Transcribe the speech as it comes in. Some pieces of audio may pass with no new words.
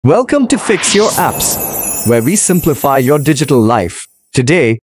Welcome to Fix Your Apps, where we simplify your digital life.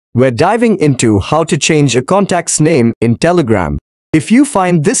 Today, we're diving into how to change a contact's name in Telegram. If you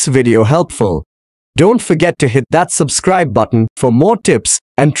find this video helpful, don't forget to hit that subscribe button for more tips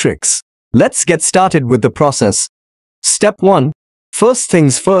and tricks. Let's get started with the process. Step 1. First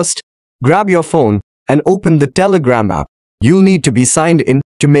things first, grab your phone and open the Telegram app. You'll need to be signed in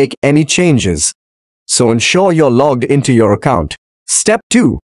to make any changes, so ensure you're logged into your account. Step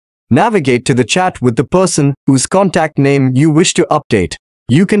 2. Navigate to the chat with the person whose contact name you wish to update.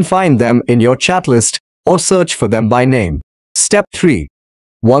 You can find them in your chat list or search for them by name. Step 3.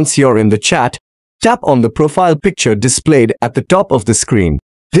 Once you're in the chat, tap on the profile picture displayed at the top of the screen.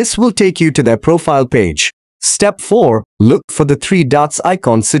 This will take you to their profile page. Step 4. Look for the three dots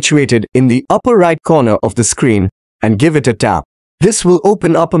icon situated in the upper right corner of the screen and give it a tap. This will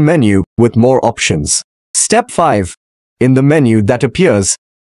open up a menu with more options. Step 5. In the menu that appears,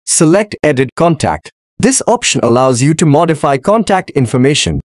 select Edit Contact. This option allows you to modify contact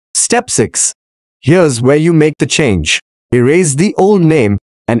information. Step 6. Here's where you make the change. Erase the old name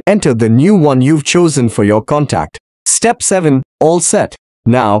and enter the new one you've chosen for your contact. Step 7. All set.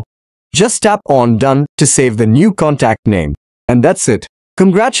 Now, just tap on Done to save the new contact name. And that's it.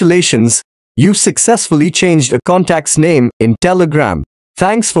 Congratulations! You've successfully changed a contact's name in Telegram.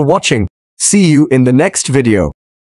 Thanks for watching. See you in the next video.